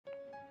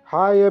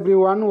Hi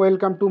everyone,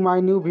 welcome to my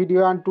new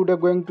video, and today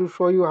going to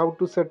show you how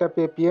to set up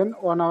APN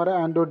on our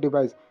Android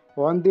device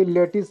on the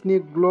latest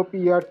new Globe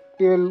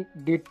Airtel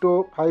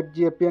Ditto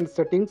 5G APN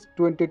settings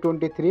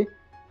 2023,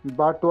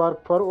 but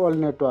work for all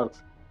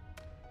networks.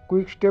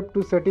 Quick step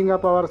to setting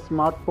up our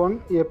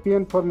smartphone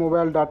APN for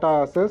mobile data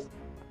access.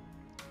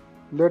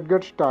 Let's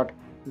get started.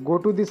 Go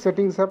to the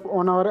settings app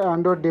on our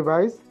Android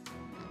device.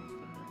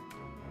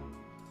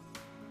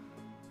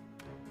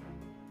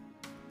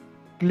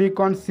 Click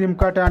on SIM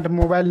card and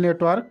mobile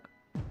network.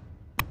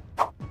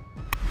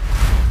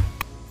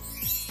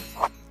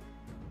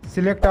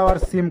 Select our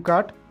SIM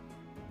card.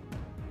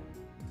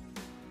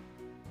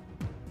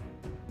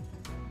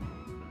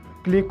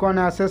 Click on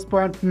access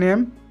point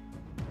name.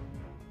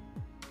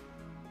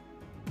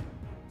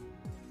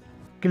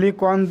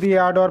 Click on the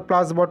add or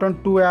plus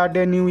button to add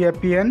a new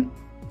APN.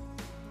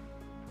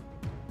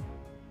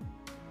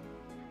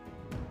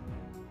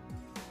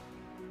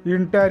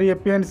 Enter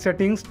APN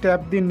settings,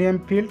 tap the name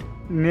field,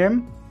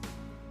 name.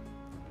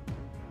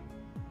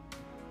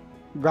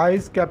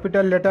 Guys,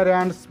 capital letter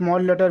and small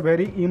letter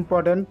very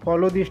important.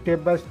 Follow the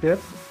step by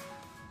steps.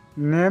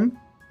 Name.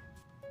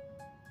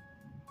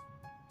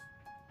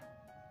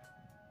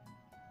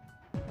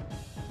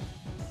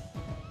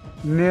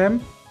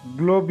 Name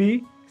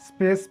Globe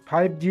space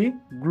 5G,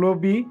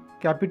 Globe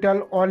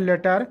capital all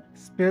letter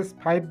space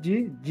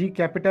 5G, G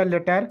capital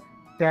letter,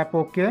 tap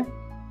OK.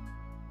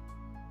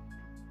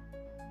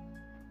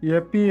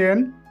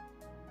 APN.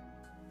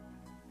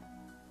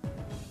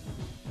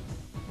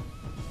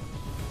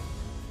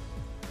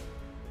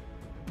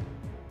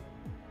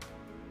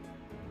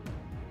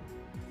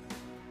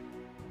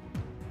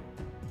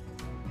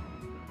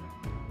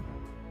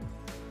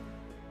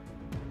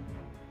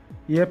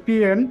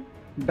 APN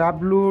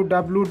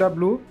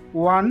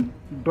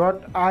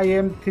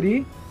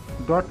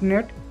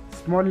www.im3.net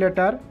small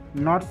letter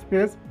not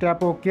space,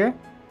 tap OK.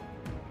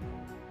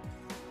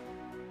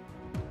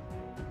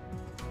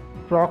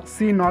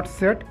 Proxy not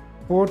set,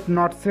 port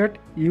not set,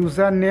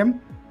 username.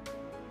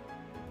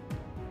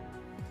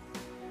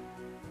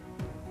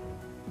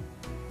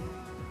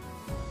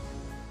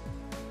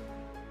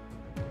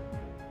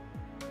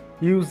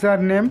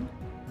 Username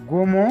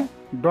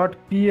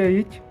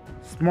gomo.ph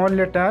small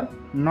letter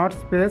not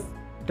space,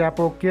 tap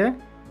OK.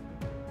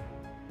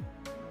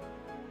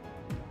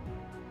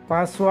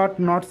 Password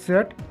not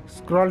set,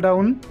 scroll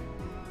down.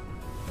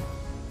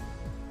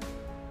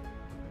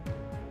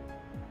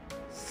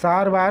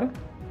 Server.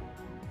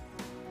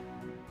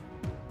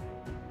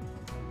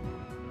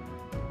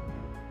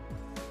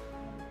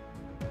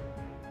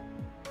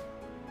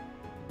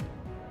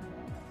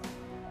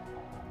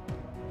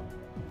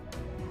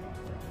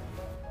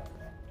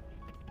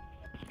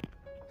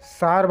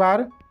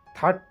 Server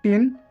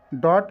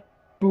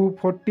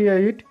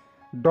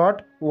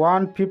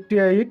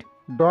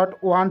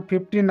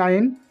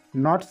 13.248.158.159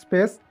 not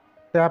space,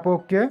 tap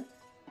OK.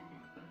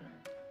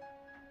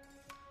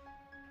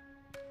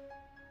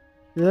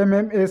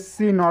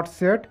 MMSC not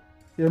set,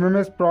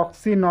 MMS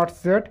proxy not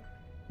set,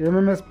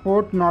 MMS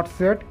port not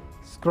set,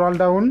 scroll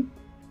down.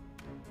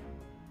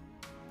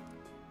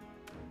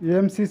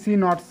 MCC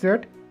not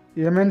set,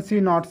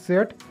 MNC not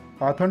set,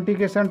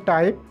 authentication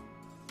type.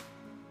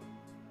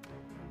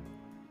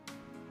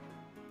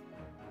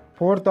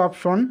 Fourth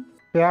option,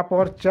 tap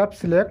or tap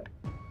select.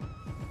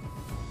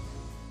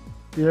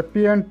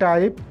 APN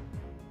type.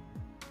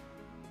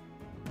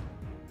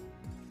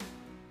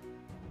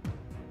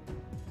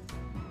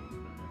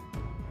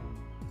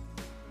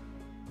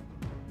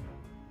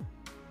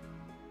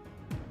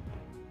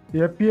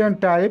 APN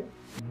type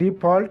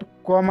default,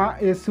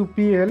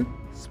 SUPL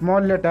small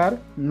letter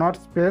not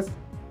space,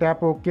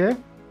 tap OK.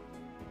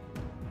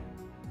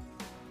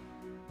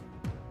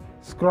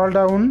 Scroll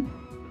down.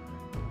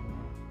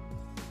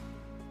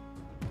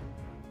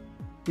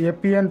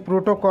 APN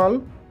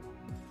protocol.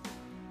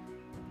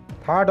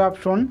 Third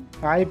option,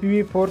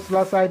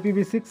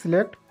 IPv4/IPv6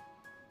 select.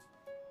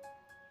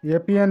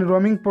 APN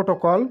roaming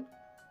protocol.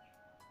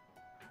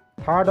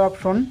 Third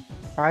option,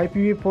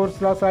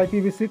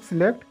 IPv4/IPv6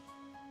 select.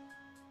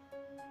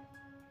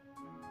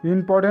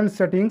 Important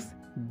settings,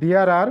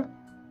 there are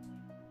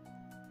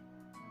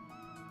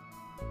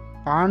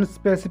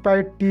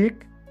unspecified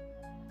tick,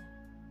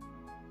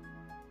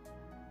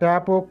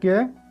 tap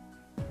OK.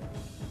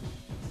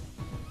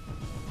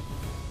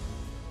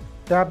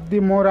 Tap the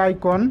more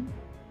icon,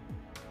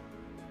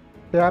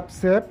 tap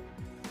save.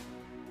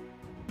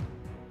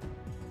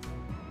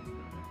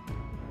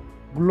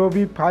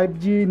 Globe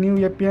 5G new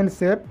APN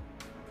save.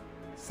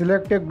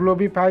 Select a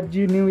Globe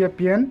 5G new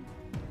APN.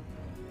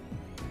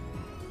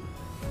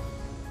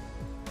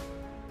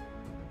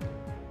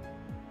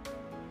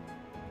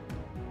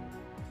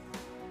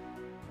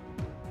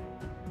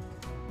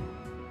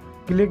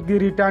 Click the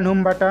return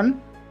home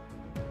button.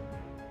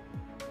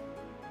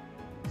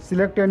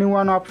 Select any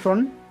one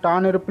option.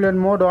 Turn airplane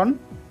mode on.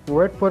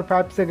 Wait for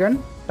 5 seconds.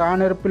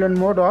 Turn airplane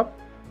mode off.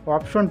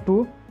 Option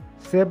 2.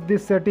 Save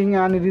this setting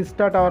and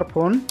restart our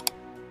phone.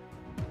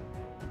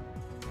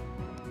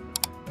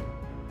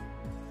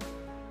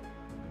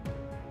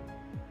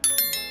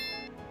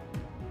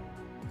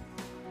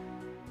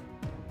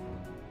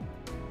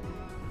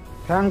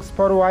 Thanks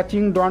for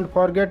watching. Don't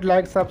forget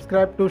like,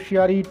 subscribe to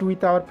share it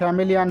with our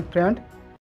family and friend.